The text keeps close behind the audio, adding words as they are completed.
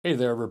Hey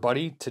there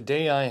everybody,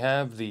 today I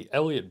have the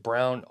Elliot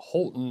Brown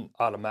Holton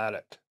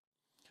Automatic.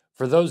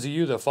 For those of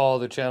you that follow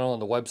the channel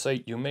and the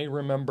website, you may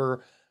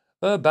remember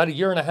about a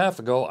year and a half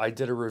ago I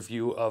did a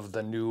review of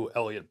the new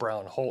Elliot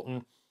Brown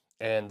Holton,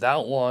 and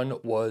that one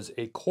was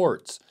a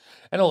quartz.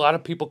 And a lot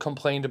of people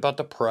complained about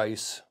the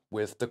price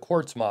with the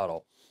quartz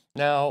model.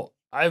 Now,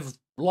 I've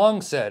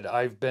long said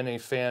I've been a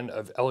fan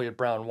of Elliot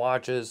Brown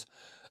watches.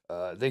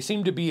 They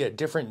seem to be a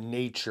different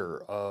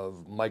nature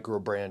of micro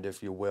brand,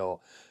 if you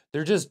will.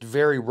 They're just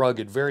very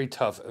rugged, very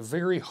tough,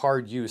 very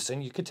hard use.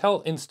 And you could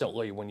tell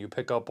instantly when you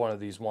pick up one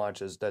of these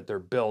watches that they're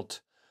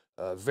built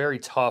very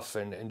tough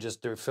and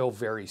just they feel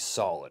very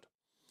solid.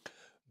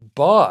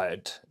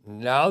 But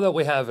now that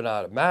we have an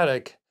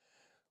automatic,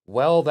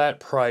 well,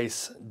 that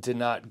price did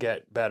not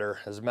get better.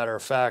 As a matter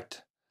of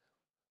fact,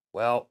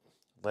 well,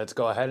 let's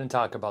go ahead and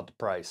talk about the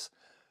price.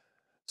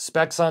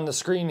 Specs on the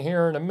screen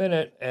here in a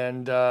minute,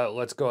 and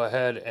let's go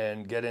ahead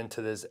and get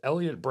into this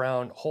Elliot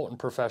Brown Holton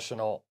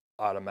Professional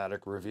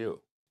Automatic review.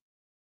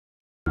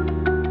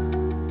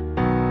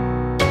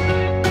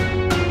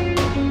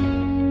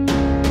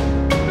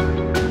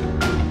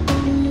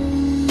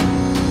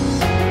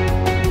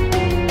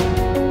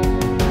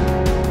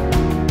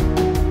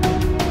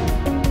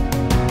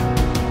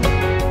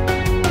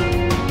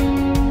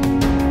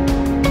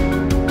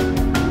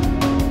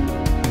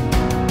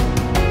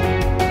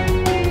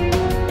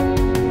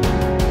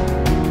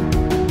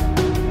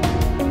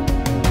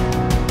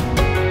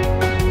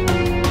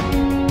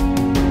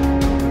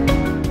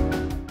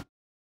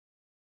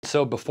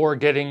 So before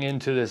getting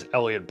into this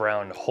Elliot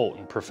Brown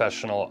Holton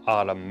Professional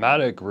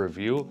Automatic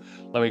review,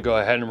 let me go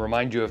ahead and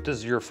remind you, if this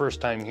is your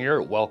first time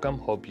here, welcome.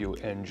 Hope you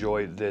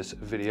enjoy this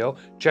video.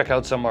 Check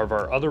out some of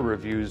our other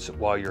reviews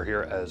while you're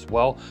here as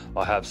well.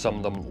 I'll have some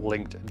of them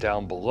linked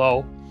down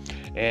below.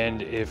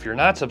 And if you're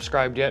not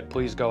subscribed yet,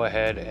 please go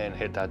ahead and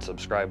hit that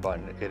subscribe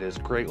button. It is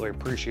greatly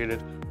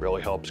appreciated,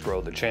 really helps grow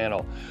the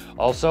channel.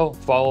 Also,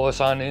 follow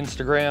us on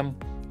Instagram.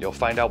 You'll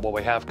find out what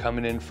we have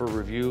coming in for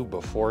review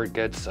before it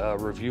gets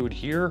reviewed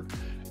here.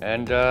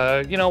 And,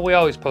 you know, we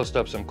always post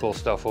up some cool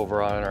stuff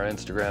over on our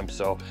Instagram,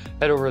 so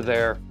head over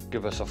there,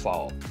 give us a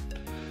follow.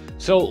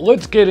 So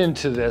let's get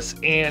into this,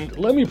 and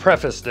let me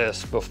preface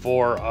this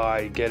before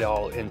I get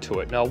all into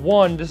it. Now,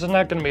 one, this is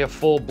not going to be a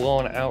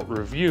full-blown out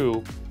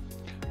review,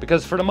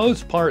 because for the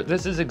most part,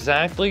 this is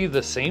exactly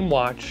the same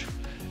watch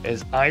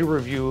as I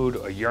reviewed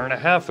a year and a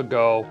half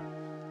ago.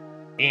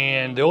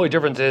 And the only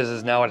difference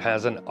is now it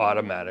has an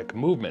automatic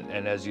movement.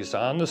 And as you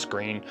saw on the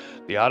screen,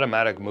 the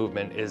automatic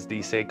movement is the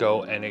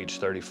Seiko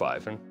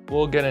NH35. And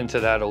we'll get into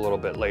that a little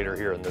bit later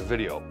here in the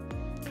video.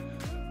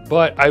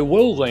 But I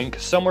will link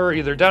somewhere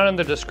either down in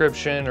the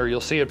description or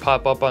you'll see it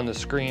pop up on the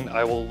screen.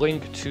 I will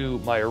link to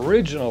my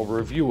original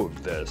review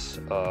of this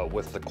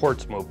with the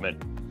quartz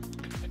movement.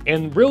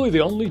 And really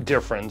the only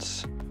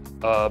difference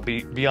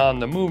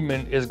beyond the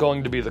movement is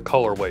going to be the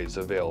colorways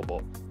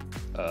available.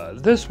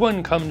 This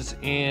one comes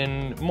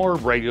in more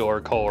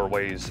regular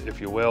colorways, if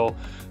you will.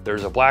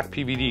 There's a black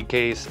PVD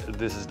case.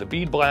 This is the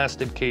bead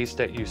blasted case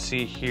that you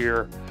see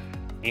here.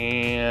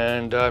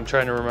 And I'm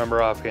trying to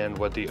remember offhand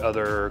what the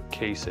other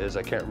case is.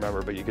 I can't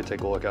remember, but you can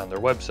take a look on their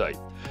website.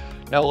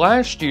 Now,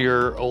 last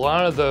year, a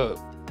lot of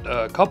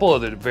a couple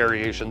of the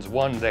variations,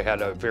 one, they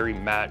had a very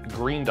matte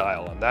green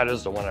dial, and that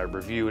is the one I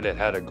reviewed. It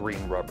had a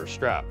green rubber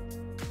strap.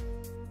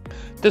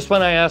 This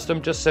one I asked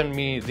them, just send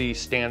me the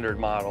standard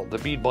model, the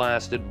bead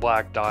blasted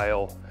black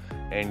dial,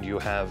 and you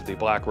have the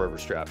black rubber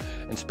strap.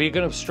 And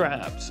speaking of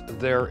straps,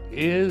 there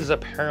is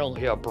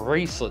apparently a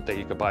bracelet that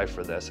you could buy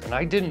for this. And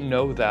I didn't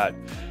know that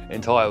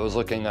until I was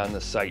looking on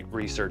the site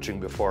researching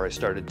before I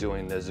started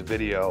doing this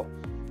video.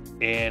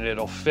 And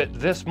it'll fit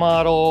this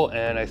model,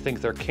 and I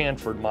think their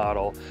Canford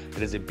model.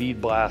 It is a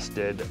bead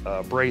blasted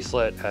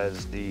bracelet,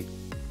 has the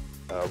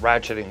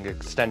ratcheting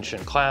extension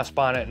clasp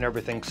on it and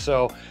everything.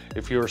 So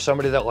if you're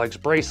somebody that likes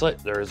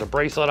bracelet, there is a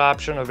bracelet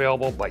option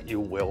available, but you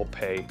will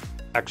pay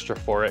extra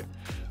for it.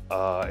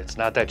 It's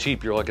not that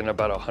cheap. You're looking at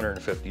about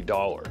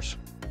 $150.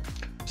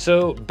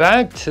 So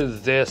back to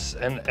this,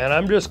 and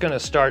I'm just going to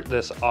start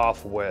this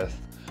off with,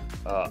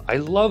 I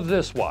love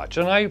this watch,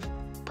 and I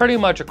pretty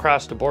much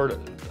across the board,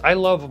 I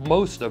love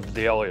most of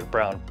the Elliot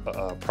Brown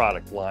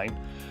product line.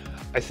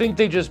 I think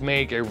they just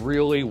make a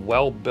really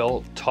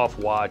well-built, tough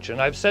watch, and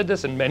I've said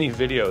this in many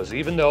videos,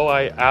 even though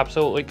I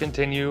absolutely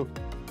continue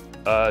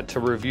to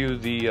review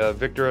the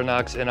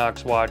Victorinox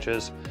Inox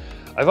watches.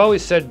 I've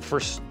always said,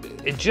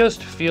 it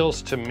just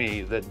feels to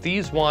me that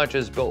these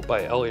watches built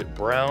by Elliot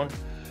Brown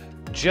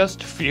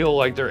just feel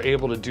like they're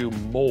able to do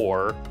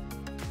more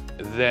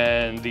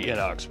than the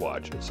Inox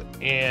watches.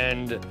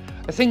 And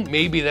I think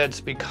maybe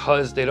that's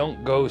because they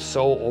don't go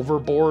so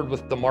overboard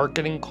with the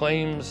marketing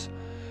claims.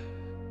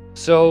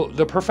 So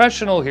the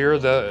Professional here,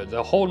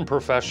 the Holton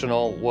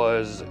Professional,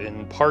 was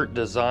in part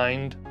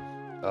designed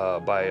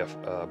by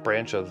a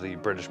branch of the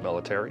British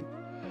military.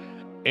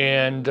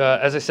 And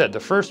as I said, the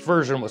first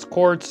version was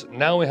quartz.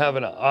 Now we have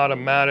an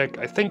automatic.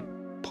 I think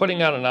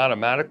putting out an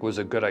automatic was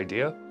a good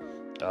idea.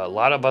 A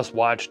lot of us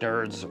watch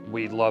nerds,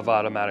 we love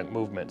automatic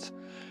movements.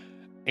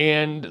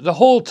 And the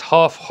whole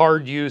tough,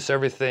 hard use,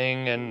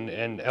 everything,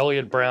 and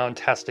Elliot Brown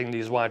testing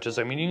these watches,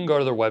 I mean, you can go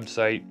to their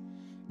website.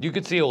 You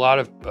could see a lot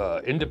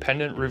of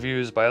independent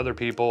reviews by other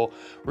people,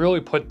 really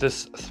put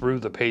this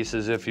through the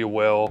paces, if you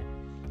will,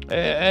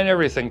 and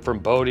everything from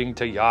boating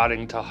to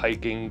yachting to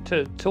hiking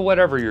to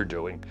whatever you're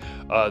doing.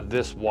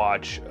 This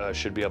watch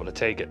should be able to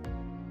take it.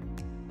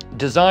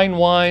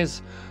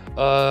 Design-wise,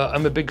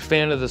 I'm a big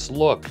fan of this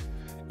look.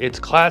 It's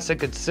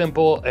classic, it's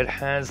simple, it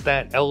has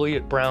that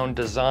Elliot Brown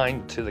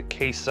design to the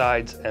case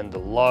sides and the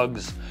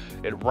lugs.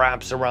 It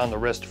wraps around the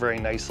wrist very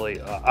nicely.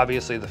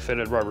 Obviously the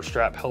fitted rubber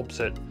strap helps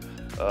it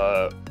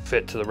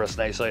fit to the wrist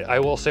nicely. I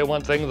will say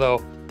one thing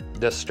though,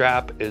 this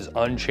strap is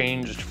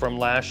unchanged from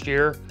last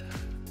year.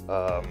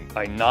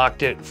 I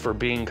knocked it for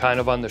being kind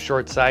of on the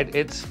short side.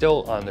 It's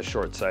still on the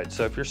short side.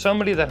 So if you're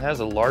somebody that has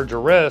a larger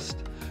wrist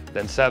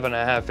than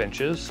 7.5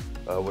 inches,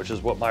 which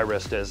is what my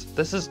wrist is,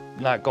 this is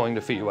not going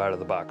to fit you out of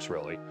the box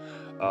really.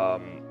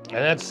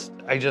 And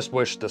I just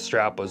wish the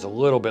strap was a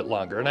little bit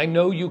longer. And I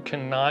know you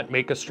cannot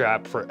make a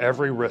strap for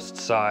every wrist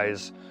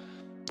size.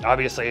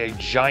 Obviously a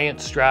giant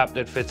strap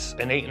that fits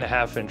an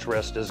 8.5 inch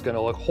wrist is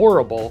gonna look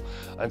horrible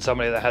on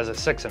somebody that has a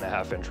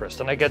 6.5 inch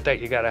wrist. And I get that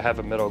you gotta have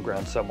a middle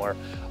ground somewhere.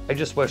 I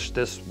just wish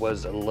this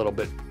was a little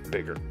bit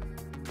bigger.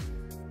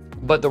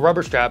 But the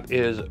rubber strap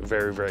is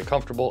very, very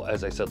comfortable.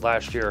 As I said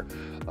last year,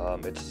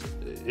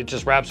 it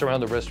just wraps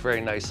around the wrist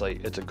very nicely.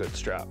 It's a good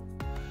strap.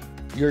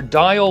 Your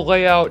dial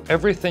layout,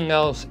 everything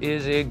else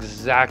is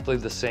exactly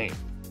the same.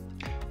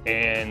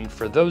 And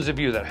for those of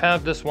you that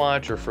have this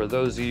watch, or for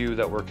those of you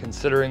that were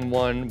considering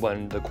one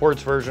when the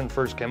quartz version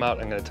first came out,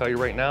 I'm going to tell you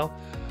right now,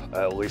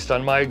 at least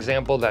on my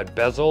example, that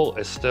bezel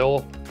is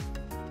still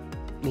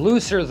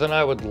looser than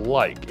I would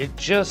like. It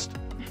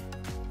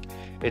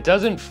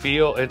doesn't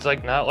feel, it's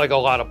like not like a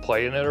lot of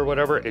play in it or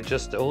whatever. It's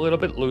just a little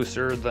bit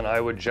looser than I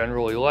would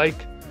generally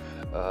like.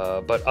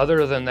 But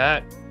other than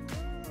that,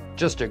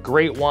 just a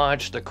great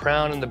watch. The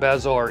crown and the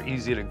bezel are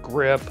easy to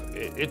grip.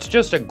 It's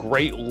just a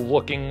great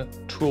looking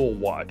tool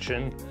watch.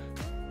 And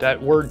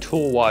that word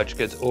tool watch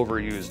gets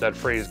overused. That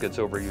phrase gets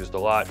overused a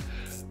lot.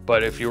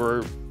 But if you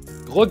were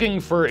looking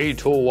for a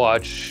tool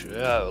watch,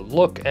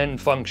 look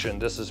and function,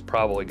 this is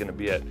probably going to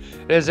be it.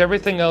 It has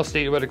everything else that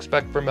you would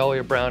expect from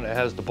Elliot Brown. It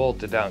has the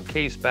bolted down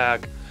case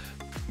back.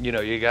 You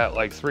know, you got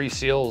like 3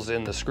 seals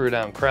in the screw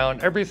down crown.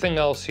 Everything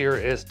else here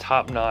is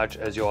top notch,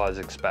 as you always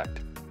expect.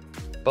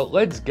 But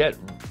let's get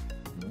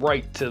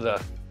right to the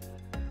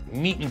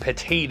meat and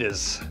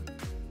potatoes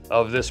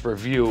of this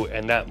review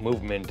and that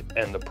movement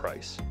and the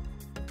price.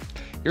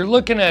 You're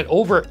looking at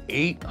over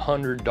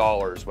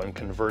 $800 when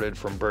converted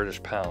from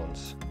British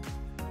pounds.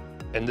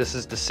 And this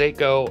is the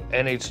Seiko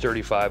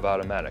NH35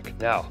 automatic.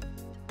 Now,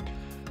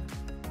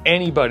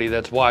 anybody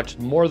that's watched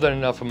more than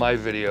enough of my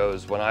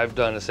videos when I've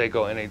done a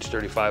Seiko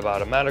NH35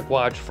 automatic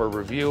watch for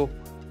review,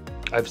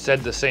 I've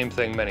said the same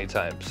thing many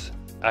times.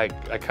 I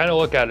kind of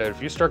look at it,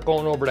 if you start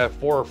going over that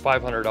 $400 or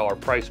 $500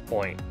 price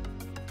point,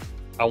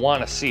 I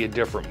want to see a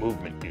different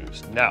movement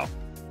used. Now,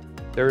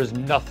 there is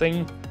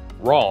nothing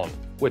wrong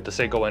with the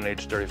Seiko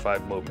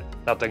NH35 movement,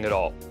 nothing at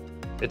all.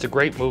 It's a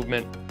great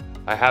movement.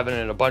 I have it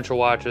in a bunch of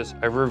watches.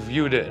 I've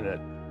reviewed it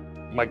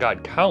in my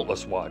God,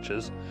 countless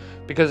watches,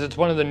 because it's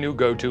one of the new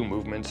go-to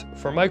movements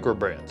for micro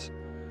brands.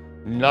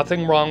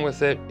 Nothing wrong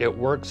with it. It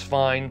works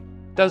fine.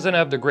 Doesn't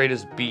have the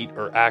greatest beat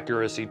or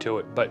accuracy to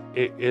it, but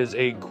it is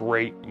a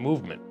great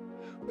movement.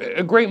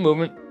 A great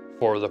movement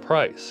for the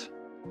price.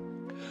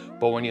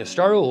 But when you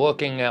start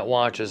looking at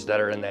watches that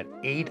are in that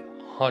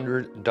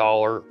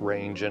 $800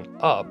 range and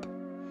up,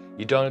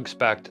 you don't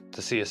expect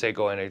to see a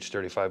Seiko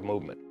NH35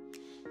 movement.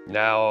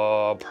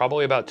 Now,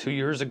 probably about 2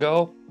 years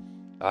ago,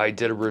 I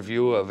did a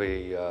review of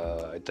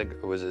I think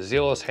it was a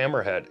Zealous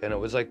Hammerhead, and it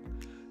was like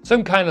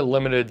some kind of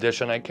limited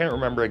edition. I can't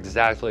remember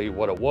exactly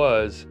what it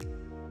was,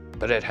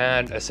 but it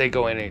had a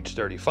Seiko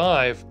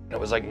NH35, and it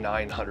was like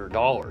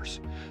 $900.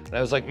 And I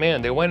was like,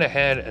 man, they went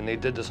ahead and they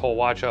did this whole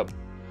watch up,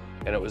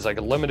 and it was like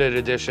a limited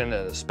edition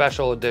and a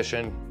special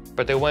edition,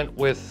 but they went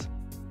with,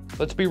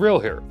 let's be real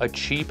here, a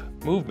cheap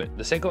movement.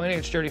 The Seiko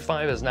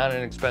NH35 is not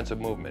an expensive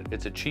movement.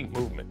 It's a cheap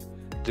movement.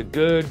 It's a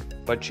good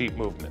but cheap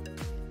movement.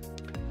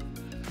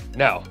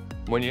 Now,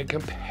 when you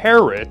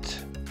compare it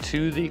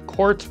to the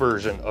quartz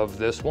version of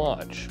this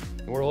watch,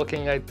 we're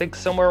looking, I think,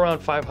 somewhere around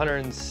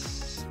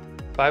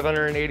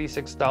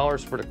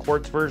 $586 for the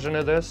quartz version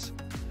of this.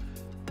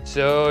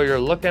 So you're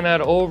looking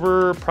at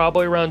over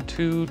probably around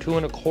two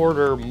and a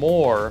quarter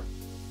more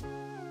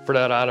for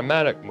that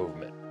automatic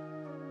movement.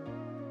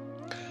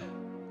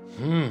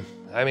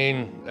 I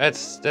mean,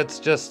 that's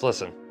just,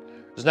 listen,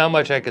 there's not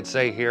much I could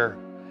say here.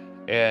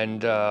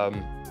 And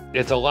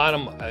it's a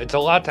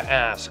lot to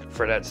ask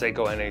for that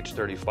Seiko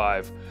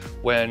NH35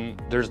 when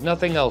there's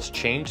nothing else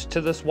changed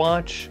to this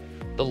watch.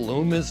 The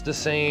lume is the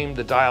same,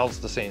 the dial's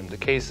the same, the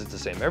case is the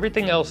same,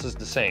 everything else is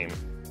the same.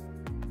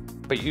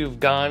 But you've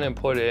gone and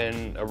put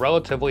in a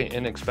relatively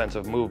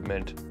inexpensive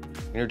movement,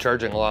 and you're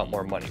charging a lot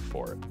more money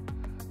for it.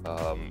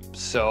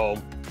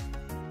 So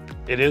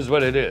it is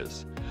what it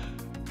is.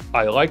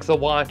 I like the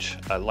watch.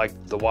 I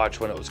liked the watch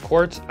when it was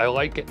quartz. I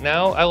like it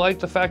now. I like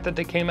the fact that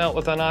they came out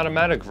with an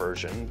automatic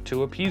version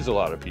to appease a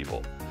lot of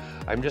people.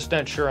 I'm just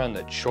not sure on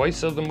the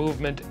choice of the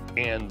movement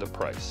and the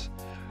price.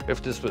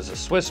 If this was a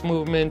Swiss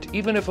movement,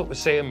 even if it was,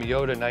 say, a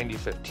Miyota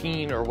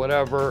 9015 or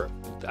whatever,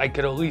 I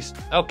could at least,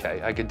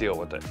 okay, I could deal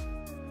with it.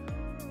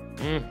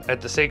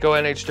 At the Seiko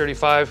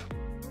NH35,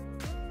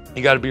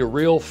 you got to be a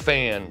real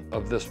fan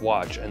of this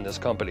watch and this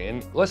company.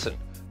 And listen,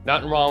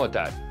 nothing wrong with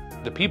that.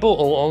 The people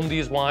who own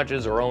these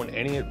watches or own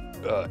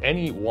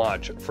any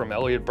watch from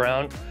Elliot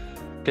Brown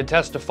can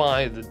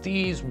testify that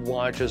these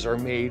watches are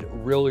made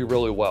really,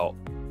 really well.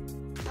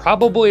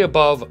 Probably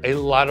above a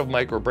lot of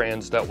micro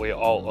brands that we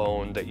all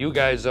own, that you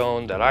guys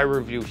own, that I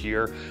review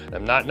here.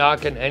 I'm not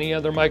knocking any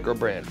other micro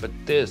brand, but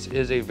this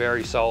is a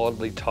very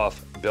solidly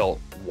tough built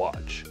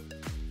watch.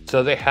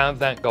 So they have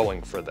that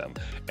going for them,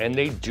 and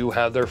they do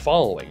have their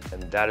following,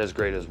 and that is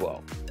great as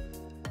well.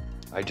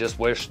 I just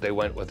wish they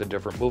went with a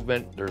different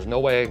movement. There's no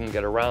way I can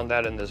get around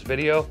that in this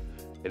video.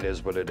 It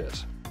is what it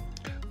is.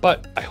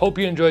 But I hope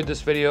you enjoyed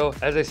this video.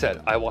 As I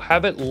said, I will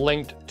have it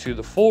linked to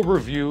the full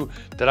review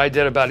that I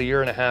did about 1.5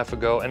 years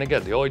ago. And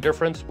again, the only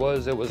difference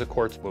was it was a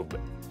quartz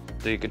movement.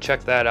 So you can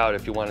check that out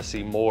if you want to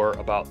see more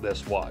about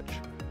this watch.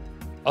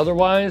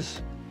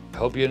 Otherwise, I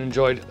hope you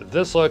enjoyed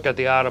this look at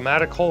the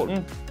automatic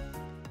Holton.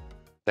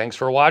 Thanks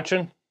for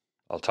watching.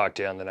 I'll talk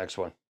to you on the next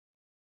one.